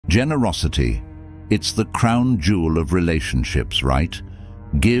Generosity. It's the crown jewel of relationships, right?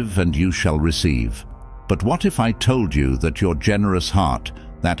 Give and you shall receive. But what if I told you that your generous heart,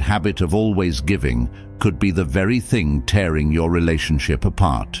 that habit of always giving, could be the very thing tearing your relationship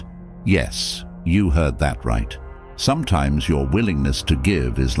apart? Yes, you heard that right. Sometimes your willingness to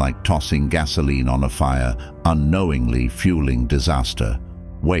give is like tossing gasoline on a fire, unknowingly fueling disaster.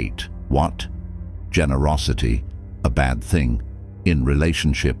 Wait, what? Generosity? A bad thing? In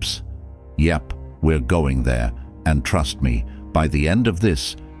relationships? Yep, we're going there, and trust me, by the end of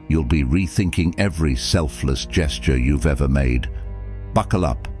this, you'll be rethinking every selfless gesture you've ever made. Buckle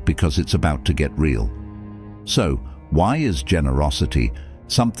up, because it's about to get real. So, why is generosity,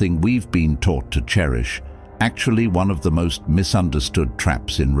 something we've been taught to cherish, actually one of the most misunderstood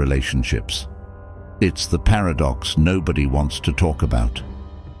traps in relationships? It's the paradox nobody wants to talk about.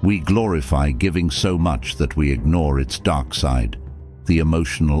 We glorify giving so much that we ignore its dark side, the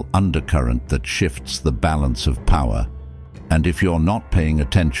emotional undercurrent that shifts the balance of power. And if you're not paying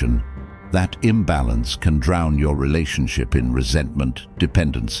attention, that imbalance can drown your relationship in resentment,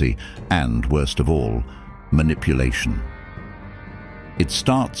 dependency, and, worst of all, manipulation. It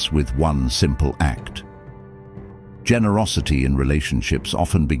starts with one simple act. Generosity in relationships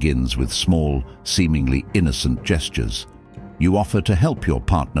often begins with small, seemingly innocent gestures. You offer to help your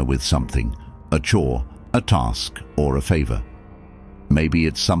partner with something, a chore, a task, or a favor. Maybe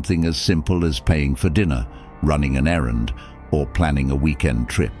it's something as simple as paying for dinner, running an errand, or planning a weekend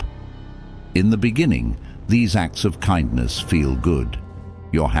trip. In the beginning, these acts of kindness feel good.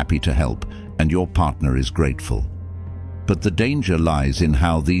 You're happy to help, and your partner is grateful. But the danger lies in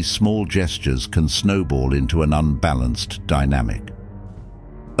how these small gestures can snowball into an unbalanced dynamic.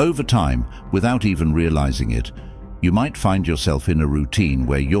 Over time, without even realizing it, you might find yourself in a routine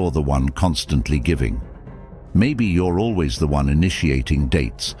where you're the one constantly giving. Maybe you're always the one initiating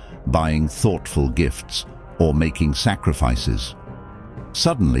dates, buying thoughtful gifts, or making sacrifices.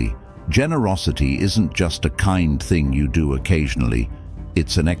 Suddenly, generosity isn't just a kind thing you do occasionally,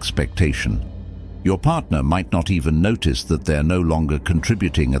 it's an expectation. Your partner might not even notice that they're no longer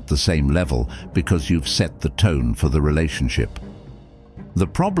contributing at the same level because you've set the tone for the relationship. The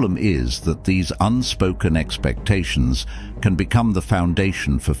problem is that these unspoken expectations can become the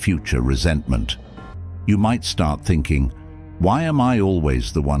foundation for future resentment. You might start thinking, why am I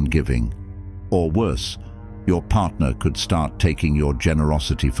always the one giving? Or worse, your partner could start taking your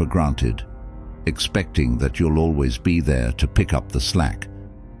generosity for granted, expecting that you'll always be there to pick up the slack.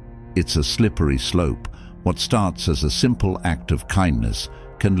 It's a slippery slope. What starts as a simple act of kindness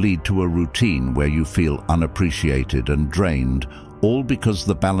can lead to a routine where you feel unappreciated and drained, all because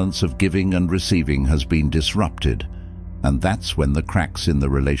the balance of giving and receiving has been disrupted. And that's when the cracks in the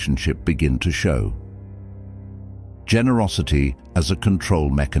relationship begin to show. Generosity as a control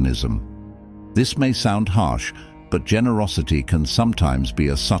mechanism. This may sound harsh, but generosity can sometimes be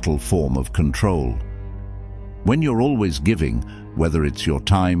a subtle form of control. When you're always giving, whether it's your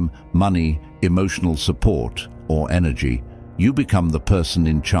time, money, emotional support, or energy, you become the person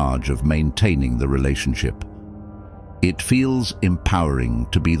in charge of maintaining the relationship. It feels empowering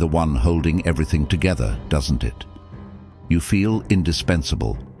to be the one holding everything together, doesn't it? You feel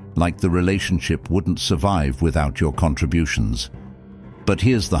indispensable, like the relationship wouldn't survive without your contributions. But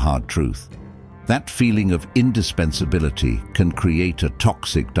here's the hard truth. That feeling of indispensability can create a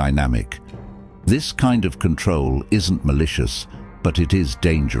toxic dynamic. This kind of control isn't malicious, but it is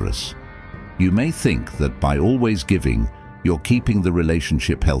dangerous. You may think that by always giving, you're keeping the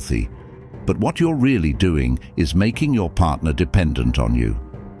relationship healthy, but what you're really doing is making your partner dependent on you.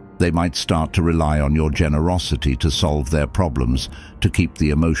 They might start to rely on your generosity to solve their problems, to keep the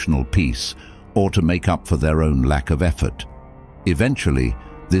emotional peace, or to make up for their own lack of effort. Eventually,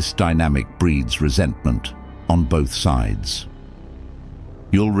 this dynamic breeds resentment on both sides.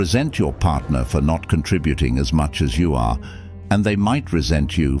 You'll resent your partner for not contributing as much as you are, and they might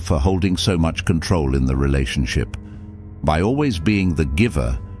resent you for holding so much control in the relationship. By always being the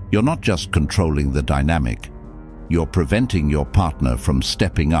giver, you're not just controlling the dynamic, you're preventing your partner from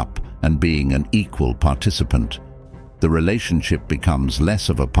stepping up and being an equal participant. The relationship becomes less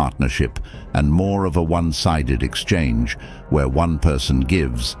of a partnership and more of a one-sided exchange, where one person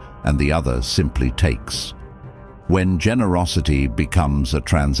gives and the other simply takes. When generosity becomes a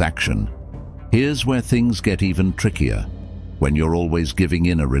transaction, here's where things get even trickier. When you're always giving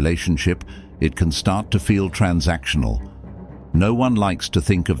in a relationship, it can start to feel transactional. No one likes to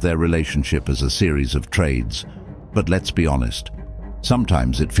think of their relationship as a series of trades, but let's be honest,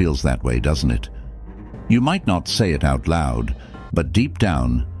 sometimes it feels that way, doesn't it? You might not say it out loud, but deep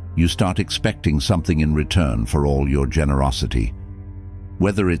down, you start expecting something in return for all your generosity.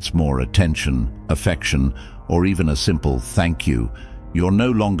 Whether it's more attention, affection, or even a simple thank you, you're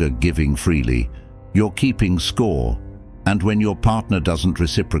no longer giving freely, you're keeping score. And when your partner doesn't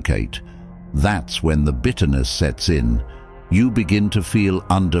reciprocate, that's when the bitterness sets in. You begin to feel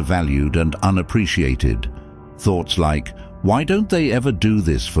undervalued and unappreciated. Thoughts like, "Why don't they ever do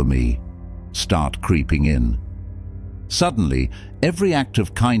this for me?" start creeping in. Suddenly, every act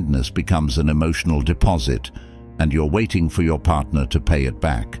of kindness becomes an emotional deposit, and you're waiting for your partner to pay it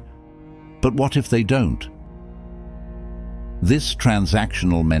back. But what if they don't? This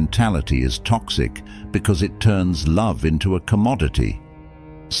transactional mentality is toxic because it turns love into a commodity,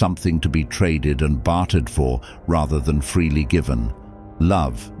 something to be traded and bartered for rather than freely given.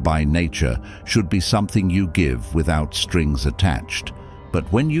 Love, by nature, should be something you give without strings attached.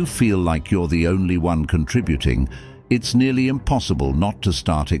 But when you feel like you're the only one contributing, it's nearly impossible not to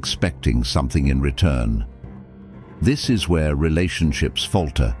start expecting something in return. This is where relationships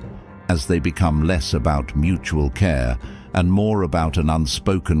falter, as they become less about mutual care and more about an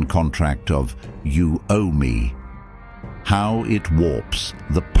unspoken contract of "you owe me." How it warps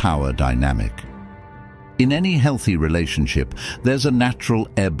the power dynamic. In any healthy relationship, there's a natural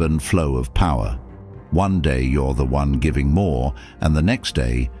ebb and flow of power. One day you're the one giving more, and the next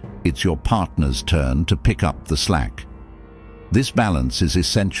day it's your partner's turn to pick up the slack. This balance is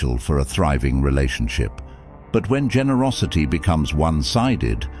essential for a thriving relationship. But when generosity becomes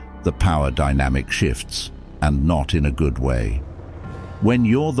one-sided, the power dynamic shifts, and not in a good way. When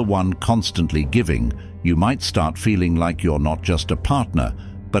you're the one constantly giving, you might start feeling like you're not just a partner,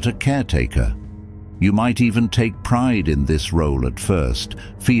 but a caretaker. You might even take pride in this role at first,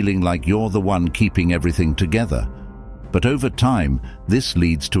 feeling like you're the one keeping everything together. But over time, this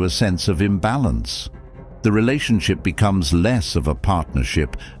leads to a sense of imbalance. The relationship becomes less of a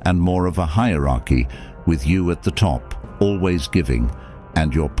partnership and more of a hierarchy, with you at the top, always giving,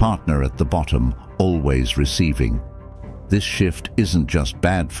 and your partner at the bottom, always receiving. This shift isn't just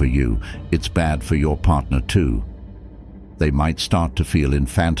bad for you, it's bad for your partner too. They might start to feel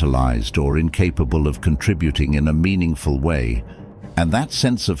infantilized or incapable of contributing in a meaningful way, and that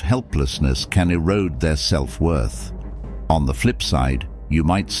sense of helplessness can erode their self-worth. On the flip side, you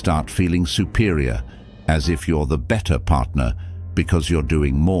might start feeling superior, as if you're the better partner because you're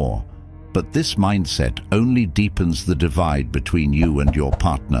doing more. But this mindset only deepens the divide between you and your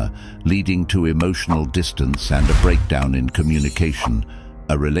partner, leading to emotional distance and a breakdown in communication.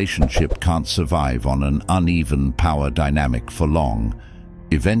 A relationship can't survive on an uneven power dynamic for long.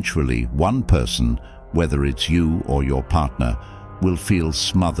 Eventually, one person, whether it's you or your partner, will feel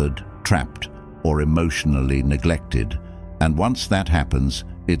smothered, trapped, or emotionally neglected. And once that happens,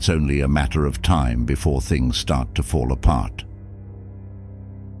 it's only a matter of time before things start to fall apart.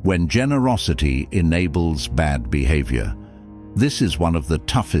 When generosity enables bad behavior, this is one of the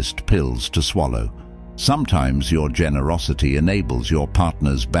toughest pills to swallow. Sometimes your generosity enables your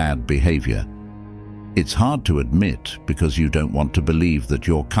partner's bad behavior. It's hard to admit because you don't want to believe that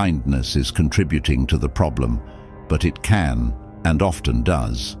your kindness is contributing to the problem, but it can and often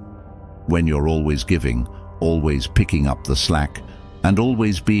does. When you're always giving, always picking up the slack, and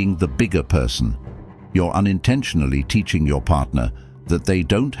always being the bigger person, you're unintentionally teaching your partner that they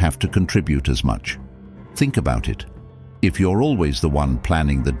don't have to contribute as much. Think about it. If you're always the one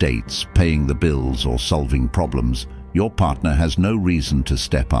planning the dates, paying the bills, or solving problems, your partner has no reason to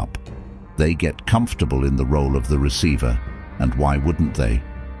step up. They get comfortable in the role of the receiver, and why wouldn't they?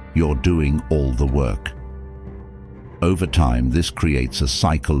 You're doing all the work. Over time, this creates a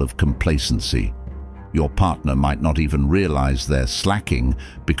cycle of complacency. Your partner might not even realize they're slacking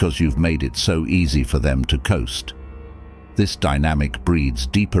because you've made it so easy for them to coast. This dynamic breeds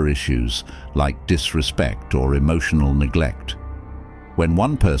deeper issues like disrespect or emotional neglect. When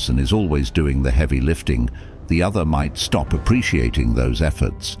one person is always doing the heavy lifting, the other might stop appreciating those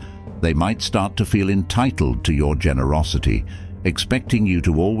efforts. They might start to feel entitled to your generosity, expecting you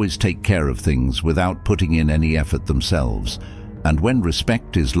to always take care of things without putting in any effort themselves. And when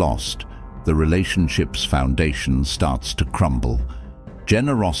respect is lost, the relationship's foundation starts to crumble.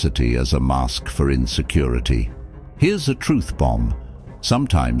 Generosity as a mask for insecurity. Here's a truth bomb.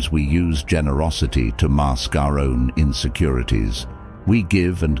 Sometimes we use generosity to mask our own insecurities. We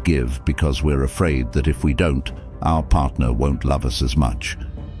give and give because we're afraid that if we don't, our partner won't love us as much.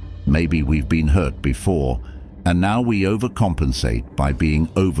 Maybe we've been hurt before, and now we overcompensate by being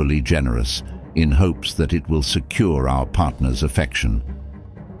overly generous in hopes that it will secure our partner's affection.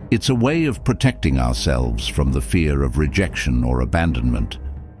 It's a way of protecting ourselves from the fear of rejection or abandonment.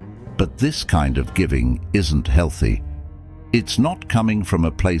 But this kind of giving isn't healthy. It's not coming from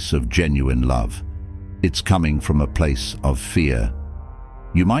a place of genuine love. It's coming from a place of fear.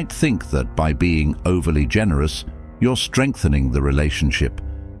 You might think that by being overly generous, you're strengthening the relationship,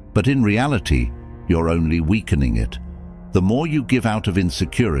 but in reality, you're only weakening it. The more you give out of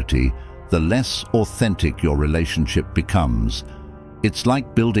insecurity, the less authentic your relationship becomes. It's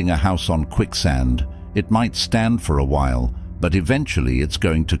like building a house on quicksand. It might stand for a while, but eventually it's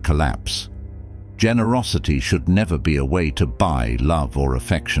going to collapse. Generosity should never be a way to buy love or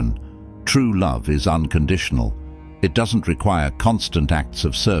affection. True love is unconditional. It doesn't require constant acts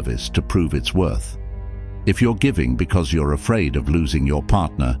of service to prove its worth. If you're giving because you're afraid of losing your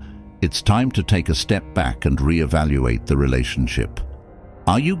partner, it's time to take a step back and reevaluate the relationship.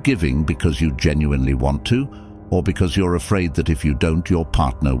 Are you giving because you genuinely want to, or because you're afraid that if you don't, your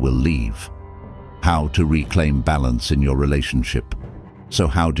partner will leave? How to reclaim balance in your relationship. So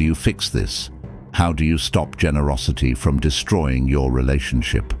how do you fix this? How do you stop generosity from destroying your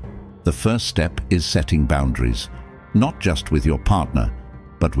relationship? The first step is setting boundaries, not just with your partner,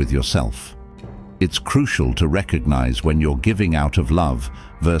 but with yourself. It's crucial to recognize when you're giving out of love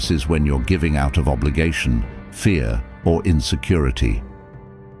versus when you're giving out of obligation, fear, or insecurity.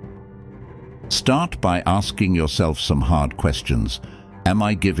 Start by asking yourself some hard questions. Am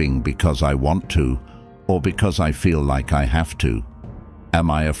I giving because I want to, or because I feel like I have to? Am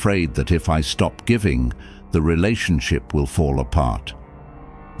I afraid that if I stop giving, the relationship will fall apart?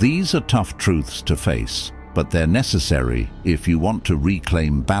 These are tough truths to face, but they're necessary if you want to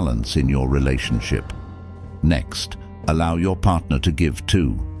reclaim balance in your relationship. Next, allow your partner to give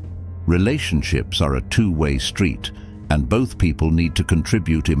too. Relationships are a two-way street, and both people need to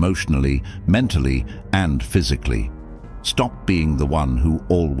contribute emotionally, mentally, and physically. Stop being the one who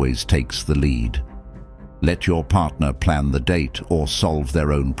always takes the lead. Let your partner plan the date or solve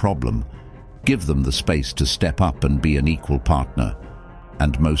their own problem. Give them the space to step up and be an equal partner.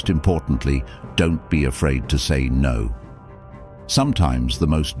 And most importantly, don't be afraid to say no. Sometimes the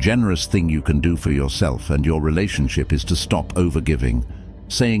most generous thing you can do for yourself and your relationship is to stop overgiving.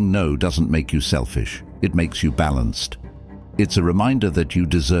 Saying no doesn't make you selfish, it makes you balanced. It's a reminder that you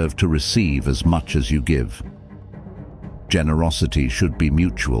deserve to receive as much as you give. Generosity should be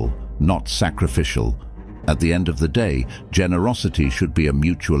mutual, not sacrificial. At the end of the day, generosity should be a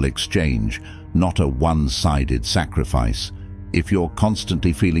mutual exchange, not a one-sided sacrifice. If you're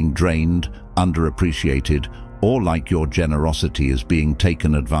constantly feeling drained, underappreciated, or like your generosity is being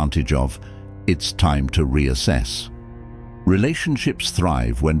taken advantage of, it's time to reassess. Relationships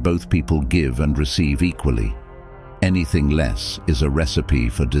thrive when both people give and receive equally. Anything less is a recipe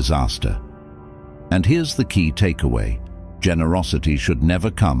for disaster. And here's the key takeaway. Generosity should never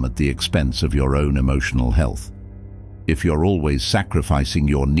come at the expense of your own emotional health. If you're always sacrificing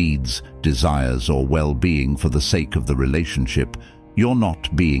your needs, desires, or well-being for the sake of the relationship, you're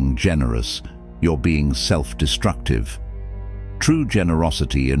not being generous, you're being self-destructive. True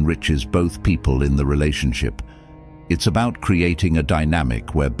generosity enriches both people in the relationship. It's about creating a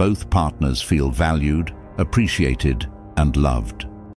dynamic where both partners feel valued, appreciated, and loved.